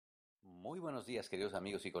Muy buenos días, queridos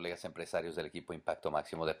amigos y colegas empresarios del equipo Impacto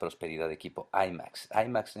Máximo de Prosperidad, equipo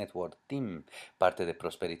IMAX Network Team, parte de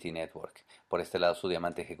Prosperity Network. Por este lado, su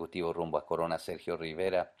diamante ejecutivo rumbo a Corona, Sergio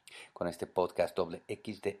Rivera, con este podcast doble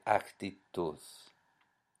X de actitud.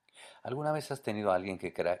 ¿Alguna vez has tenido a alguien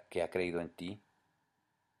que ha creído en ti?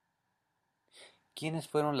 ¿Quiénes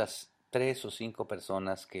fueron las 3 o 5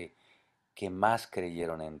 personas que más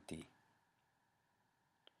creyeron en ti?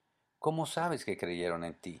 ¿Cómo sabes que creyeron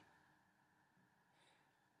en ti?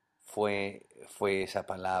 Fue esa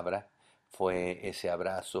palabra, fue ese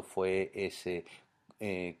abrazo, fue ese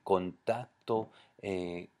contacto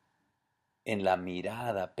en la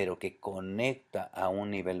mirada, pero que conecta a un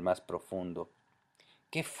nivel más profundo.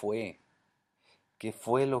 ¿Qué fue? ¿Qué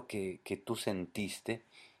fue lo que tú sentiste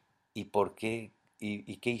y por qué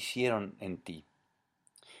y qué hicieron en ti?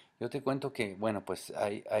 Yo te cuento que, bueno, pues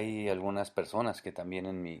hay algunas personas que también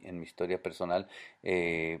en mi historia personal,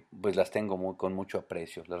 pues las tengo con mucho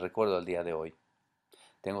aprecio, las recuerdo al día de hoy.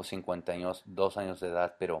 Tengo 52 años de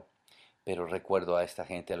edad, pero recuerdo a esta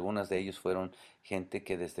gente. Algunas de ellos fueron gente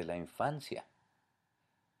que desde la infancia,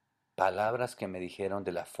 palabras que me dijeron,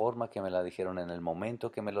 de la forma que me la dijeron, en el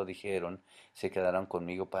momento que me lo dijeron, se quedaron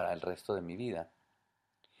conmigo para el resto de mi vida.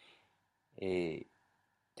 Eh,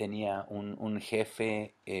 Tenía un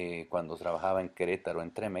jefe, cuando trabajaba en Querétaro,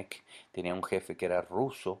 en Tremec, tenía un jefe que era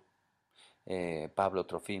ruso, Pablo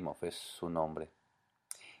Trofimov es su nombre.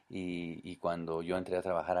 Y cuando yo entré a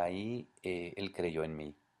trabajar ahí, él creyó en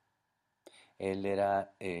mí. Él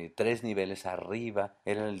era 3 niveles arriba,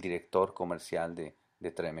 era el director comercial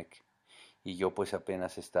de Tremec. Y yo pues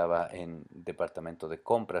apenas estaba en departamento de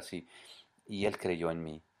compras y él creyó en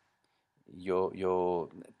mí. Yo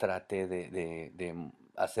traté de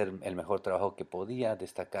hacer el mejor trabajo que podía,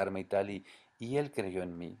 destacarme y tal, y él creyó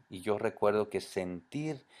en mí. Y yo recuerdo que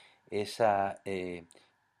sentir esa,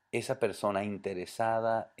 esa persona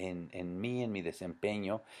interesada en mí, en mi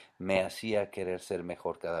desempeño, me hacía querer ser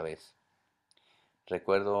mejor cada vez.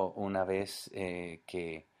 Recuerdo una vez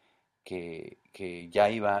que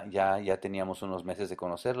ya teníamos unos meses de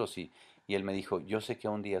conocerlos y él me dijo, yo sé que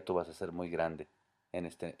un día tú vas a ser muy grande en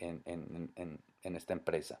esta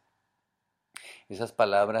empresa. Esas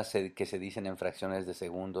palabras que se dicen en fracciones de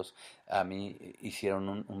segundos a mí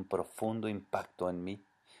hicieron un profundo impacto en mí.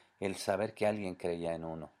 El saber que alguien creía en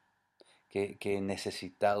uno. Que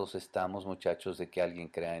necesitados estamos, muchachos, de que alguien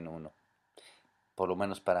crea en uno. Por lo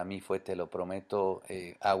menos para mí fue, te lo prometo,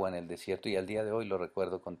 agua en el desierto y al día de hoy lo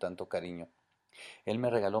recuerdo con tanto cariño. Él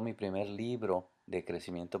me regaló mi primer libro de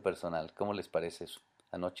crecimiento personal. ¿Cómo les parece eso?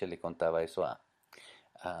 Anoche le contaba eso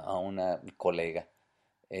a una colega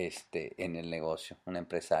en el negocio, una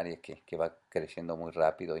empresaria que va creciendo muy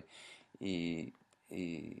rápido y,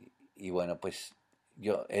 y bueno, pues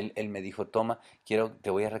él me dijo, toma, te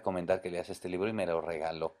voy a recomendar que leas este libro y me lo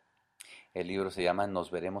regaló. El libro se llama Nos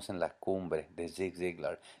veremos en la cumbre de Zig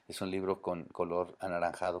Ziglar. Es un libro con color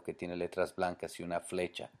anaranjado que tiene letras blancas y una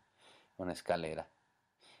flecha, una escalera.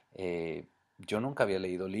 Yo nunca había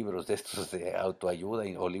leído libros de estos de autoayuda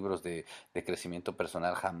o libros de crecimiento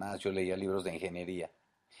personal, jamás. Yo leía libros de ingeniería.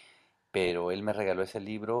 Pero él me regaló ese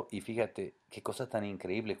libro y fíjate qué cosa tan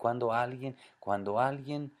increíble. Cuando alguien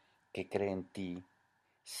que cree en ti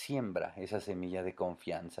siembra esa semilla de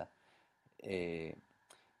confianza, eh,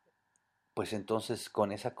 pues entonces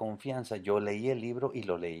con esa confianza yo leí el libro y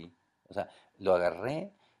lo leí. O sea, lo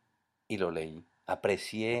agarré y lo leí.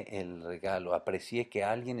 Aprecié el regalo, aprecié que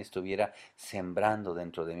alguien estuviera sembrando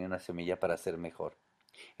dentro de mí una semilla para ser mejor.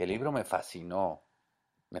 El libro me fascinó,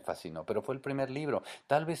 pero fue el primer libro.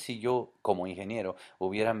 Tal vez si yo, como ingeniero,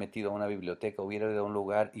 hubiera metido a una biblioteca, hubiera ido a un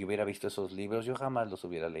lugar y hubiera visto esos libros, yo jamás los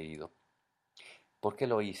hubiera leído. ¿Por qué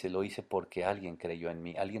lo hice? Lo hice porque alguien creyó en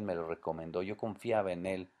mí, alguien me lo recomendó, yo confiaba en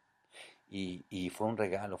él y fue un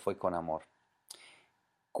regalo, fue con amor.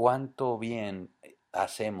 ¿Cuánto bien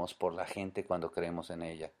hacemos por la gente cuando creemos en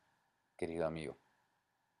ella, querido amigo?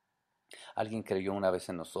 Alguien creyó una vez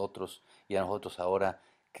en nosotros y a nosotros ahora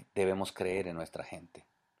debemos creer en nuestra gente.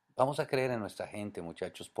 Vamos a creer en nuestra gente,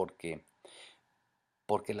 muchachos, porque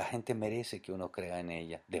la gente merece que uno crea en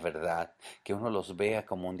ella, de verdad, que uno los vea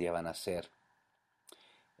como un día van a ser,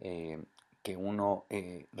 eh, que uno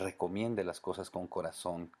recomiende las cosas con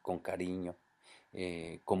corazón, con cariño,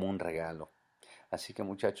 como un regalo. Así que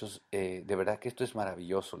muchachos, de verdad que esto es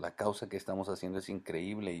maravilloso, la causa que estamos haciendo es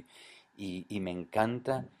increíble y me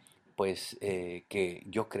encanta pues que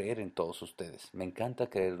yo creer en todos ustedes, me encanta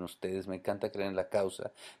creer en ustedes, me encanta creer en la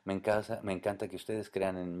causa, me encanta que ustedes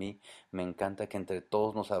crean en mí, me encanta que entre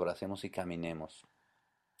todos nos abracemos y caminemos,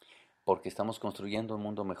 porque estamos construyendo un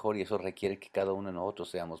mundo mejor y eso requiere que cada uno de nosotros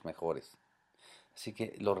seamos mejores. Así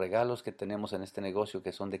que los regalos que tenemos en este negocio,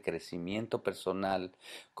 que son de crecimiento personal,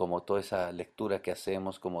 como toda esa lectura que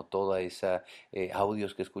hacemos, como toda esa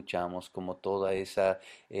audios que escuchamos, como toda esa,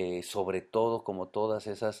 sobre todo como todas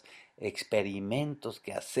esas experimentos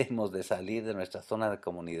que hacemos de salir de nuestra zona de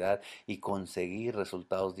comunidad y conseguir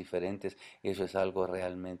resultados diferentes, eso es algo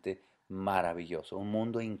realmente maravilloso, un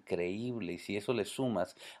mundo increíble. Y si eso le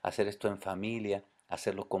sumas hacer esto en familia,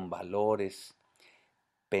 hacerlo con valores,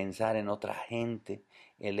 pensar en otra gente,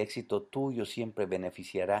 el éxito tuyo siempre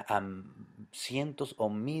beneficiará a cientos o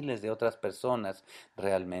miles de otras personas.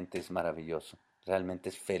 Realmente es maravilloso, realmente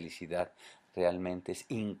es felicidad, realmente es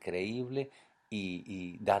increíble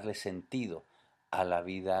y darle sentido a la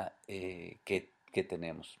vida que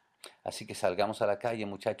tenemos. Así que salgamos a la calle,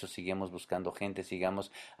 muchachos, sigamos buscando gente,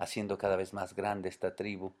 sigamos haciendo cada vez más grande esta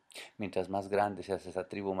tribu. Mientras más grande se hace esta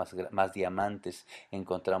tribu, más diamantes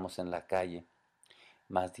encontramos en la calle,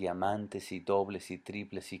 más diamantes y dobles y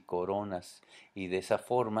triples y coronas, y de esa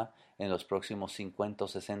forma en los próximos 50 o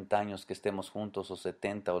 60 años que estemos juntos, o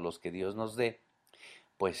 70 o los que Dios nos dé,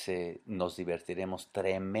 pues nos divertiremos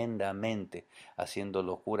tremendamente haciendo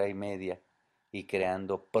locura y media y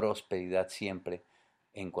creando prosperidad siempre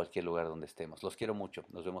en cualquier lugar donde estemos. Los quiero mucho,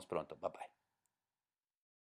 nos vemos pronto, bye bye.